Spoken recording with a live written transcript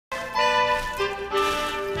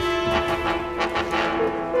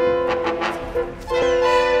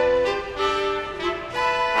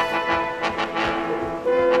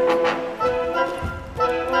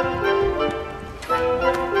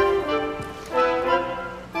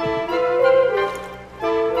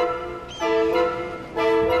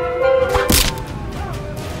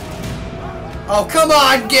now! Come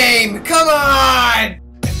on, game! Come on!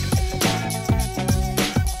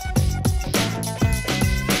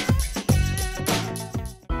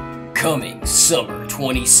 Coming summer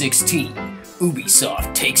 2016,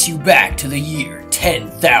 Ubisoft takes you back to the year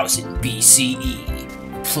 10,000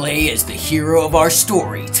 BCE. Play as the hero of our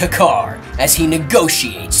story, Takar, as he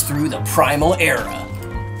negotiates through the Primal era,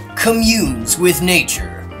 communes with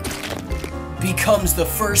nature, becomes the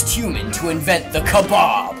first human to invent the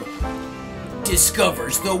kebab,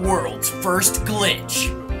 discovers the world's first glitch,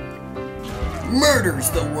 murders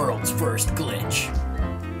the world's first glitch,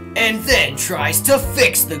 and then tries to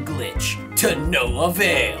fix the glitch to no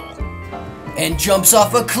avail, and jumps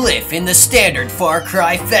off a cliff in the standard Far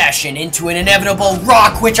Cry fashion into an inevitable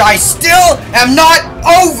rock which I still am not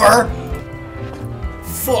over!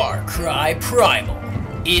 Far Cry Primal.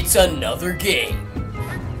 It's another game.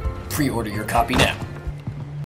 Pre-order your copy now.